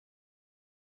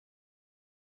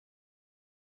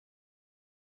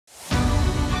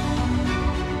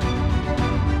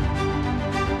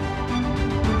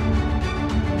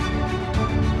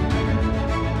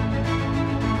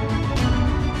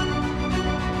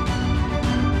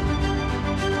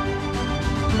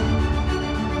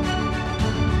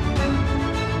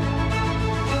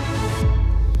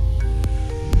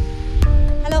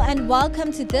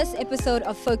welcome to this episode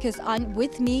of Focus On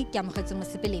with me, Kiamogetse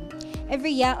Mosipele.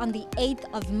 Every year on the 8th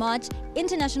of March,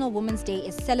 International Women's Day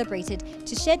is celebrated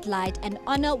to shed light and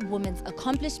honor women's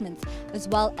accomplishments, as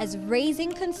well as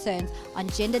raising concerns on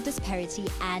gender disparity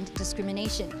and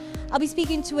discrimination. I'll be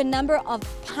speaking to a number of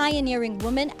pioneering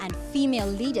women and female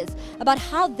leaders about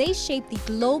how they shape the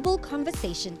global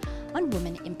conversation on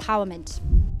women empowerment.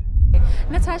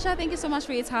 Natasha, thank you so much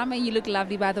for your time, and you look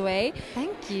lovely, by the way.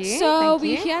 Thank you. So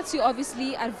we're here to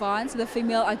obviously advance the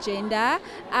female agenda.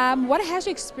 What has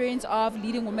your experience of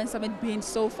leading Women's Summit been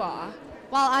so far?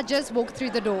 Well, I just walked through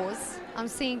the doors. I'm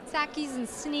seeing tackies and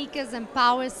sneakers and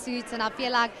power suits, and I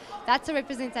feel like that's a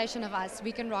representation of us.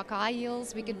 We can rock high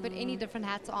heels, we can put any different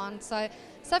hats on. So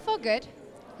far good.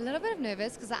 A little bit of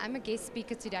nervous because I'm a guest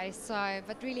speaker today,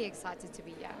 but really excited to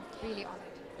be here. Really honored.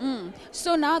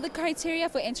 So now the criteria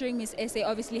for entering Miss SA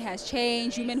obviously has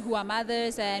changed. Women who are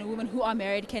mothers and women who are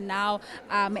married can now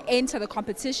enter the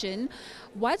competition.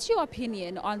 What's your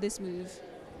opinion on this move?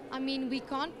 I mean, we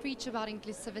can't preach about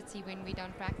inclusivity when we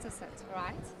don't practice it,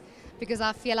 right? Because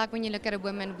I feel like when you look at a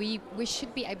woman, we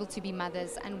should be able to be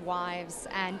mothers and wives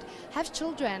and have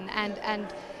children,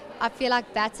 and I feel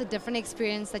like that's a different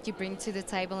experience that you bring to the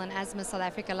table. And as Miss South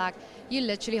Africa, like, you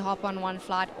literally hop on one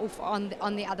flight off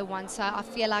on the other one. So I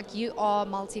feel like you are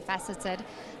multifaceted.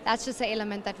 That's just an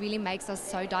element that really makes us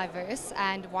so diverse.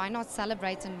 And why not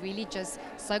celebrate and really just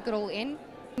soak it all in?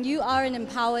 You are an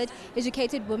empowered,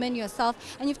 educated woman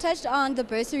yourself, and you've touched on the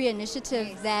bursary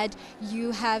initiative that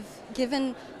you have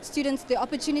given students the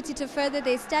opportunity to further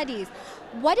their studies.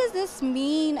 What does this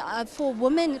mean for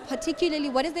women, particularly?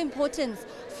 What is the importance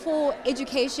for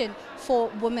education for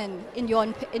women, in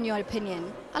your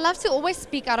opinion? I love to always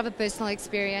speak out of a personal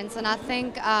experience, and I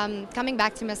think coming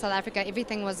back to Miss South Africa,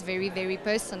 everything was very, very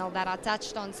personal that I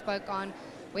touched on, spoke on,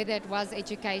 whether it was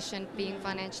education, being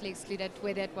financially excluded,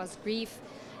 whether it was grief.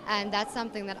 And that's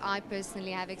something that I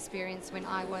personally have experienced when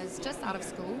I was just out of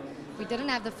school. We didn't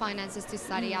have the finances to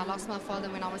study. I lost my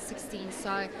father when I was 16, so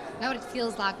I know what it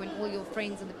feels like when all your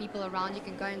friends and the people around you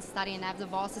can go and study and have the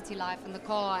varsity life and the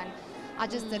car, and I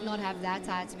just did not have that.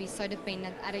 I had to be so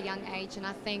dependent at a young age, and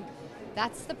I think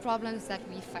that's the problems that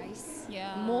we face,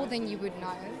 more than you would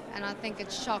know. And I think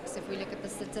it shocks if we look at the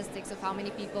statistics of how many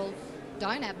people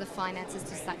don't have the finances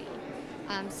to study.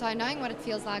 So knowing what it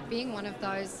feels like, being one of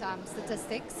those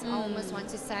statistics, I almost want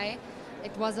to say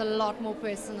it was a lot more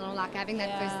personal, like having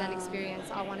that first-hand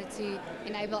experience. I wanted to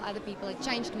enable other people. It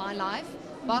changed my life.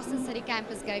 Boston City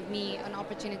campus gave me an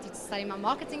opportunity to study my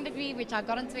marketing degree, which I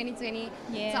got in 2020.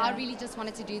 So I really just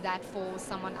wanted to do that for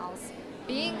someone else.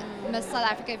 Being Miss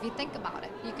South Africa, if you think about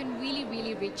it, you can really,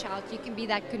 really reach out. You can be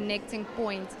that connecting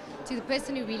point to the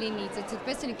person who really needs it, to the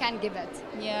person who can give it.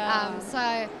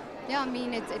 I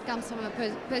mean, it comes from a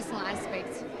personal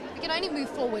aspect. You can only move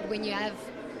forward when you have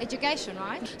education,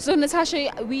 right? So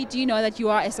Natasha, we do know that you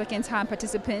are a second-time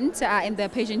participant in the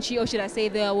pageantry, or should I say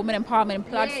the Women Empowerment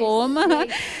Platform.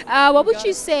 Yes. What would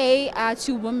you say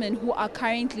to women who are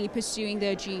currently pursuing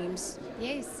their dreams?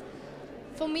 Yes.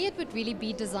 For me, it would really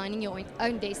be designing your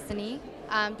own destiny.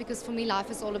 Because for me,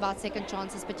 life is all about second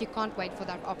chances, but you can't wait for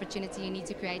that opportunity. You need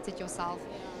to create it yourself.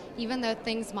 Even though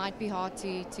things might be hard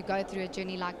to go through a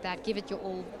journey like that, give it your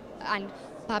all. And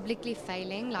publicly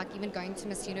failing, like even going to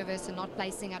Miss Universe and not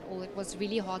placing at all, it was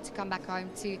really hard to come back home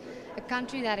to a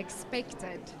country that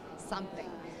expected something.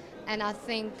 And I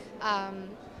think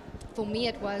for me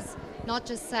it was not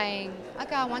just saying,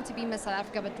 okay, I want to be Miss South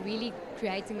Africa, but really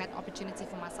creating that opportunity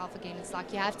for myself again. It's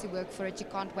like you have to work for it, you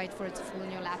can't wait for it to fall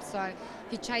in your lap. So if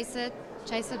you chase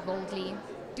it boldly,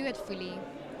 do it fully,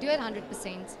 do it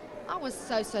 100%. I was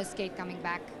so scared coming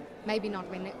back, maybe not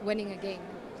winning again,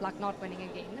 like not winning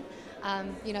again.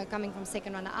 You know, coming from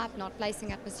second runner up, not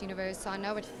placing at Miss Universe, so I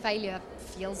know what failure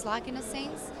feels like in a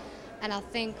sense. And I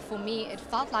think for me, it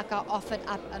felt like I offered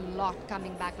up a lot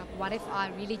coming back. Like, what if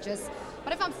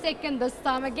I'm second this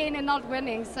time again and not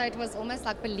winning? So it was almost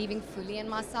like believing fully in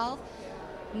myself.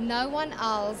 No one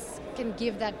else can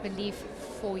give that belief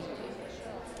for you.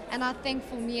 And I think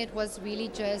for me it was really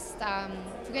just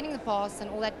forgetting the past and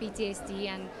all that PTSD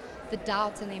and the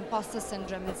doubt and the imposter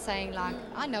syndrome, and saying like,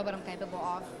 I know what I'm capable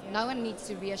of. No one needs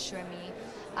to reassure me.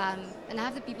 And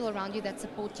have the people around you that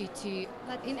support you,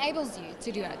 that enables you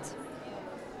to do it.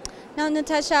 Now,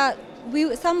 Natasha,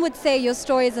 some would say your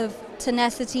stories of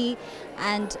tenacity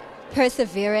and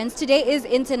perseverance. Today is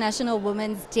International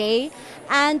Women's Day,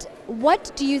 and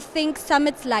what do you think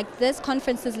summits like this,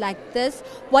 conferences like this,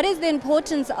 what is the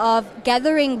importance of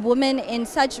gathering women in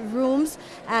such rooms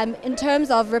in terms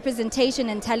of representation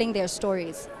and telling their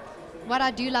stories? what I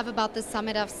do love about this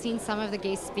summit, I've seen some of the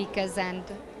guest speakers, and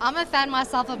I'm a fan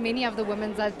myself of many of the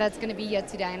women that's going to be here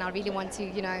today, and I really want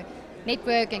to,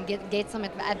 network and get some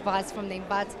advice from them.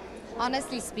 But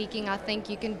honestly speaking, I think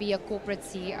you can be a corporate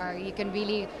CEO, you can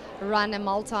really run a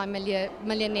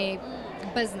multi-millionaire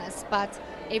business, but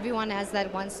everyone has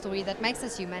that one story that makes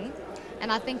us human.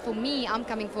 And I think for me, I'm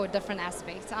coming for a different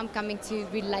aspect. I'm coming to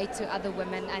relate to other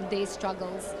women and their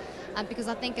struggles, because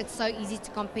I think it's so easy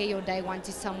to compare your day one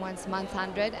to someone's month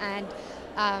 100. And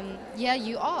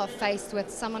you are faced with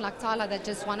someone like Tyler that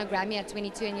just won a Grammy at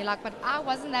 22, and you're like, but I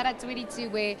wasn't that at 22,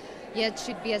 where it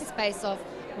should be a space of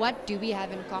what do we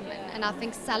have in common. And I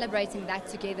think celebrating that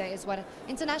together is what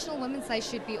International Women's Day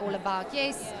should be all about.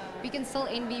 Yes, we can still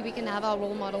envy, we can have our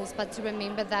role models, but to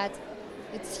remember that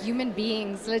it's human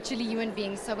beings, literally human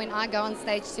beings. So when I go on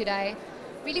stage today,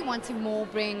 really want to more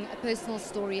bring a personal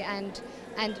story and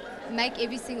make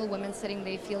every single woman sitting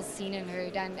there feel seen and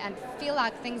heard, and feel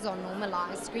like things are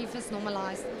normalized. Grief is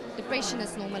normalized, depression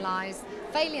is normalized,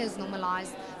 failure is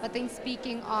normalized, but then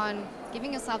speaking on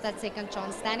giving yourself that second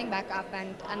chance, standing back up,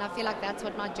 and I feel like that's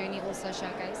what my journey also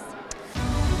showcased.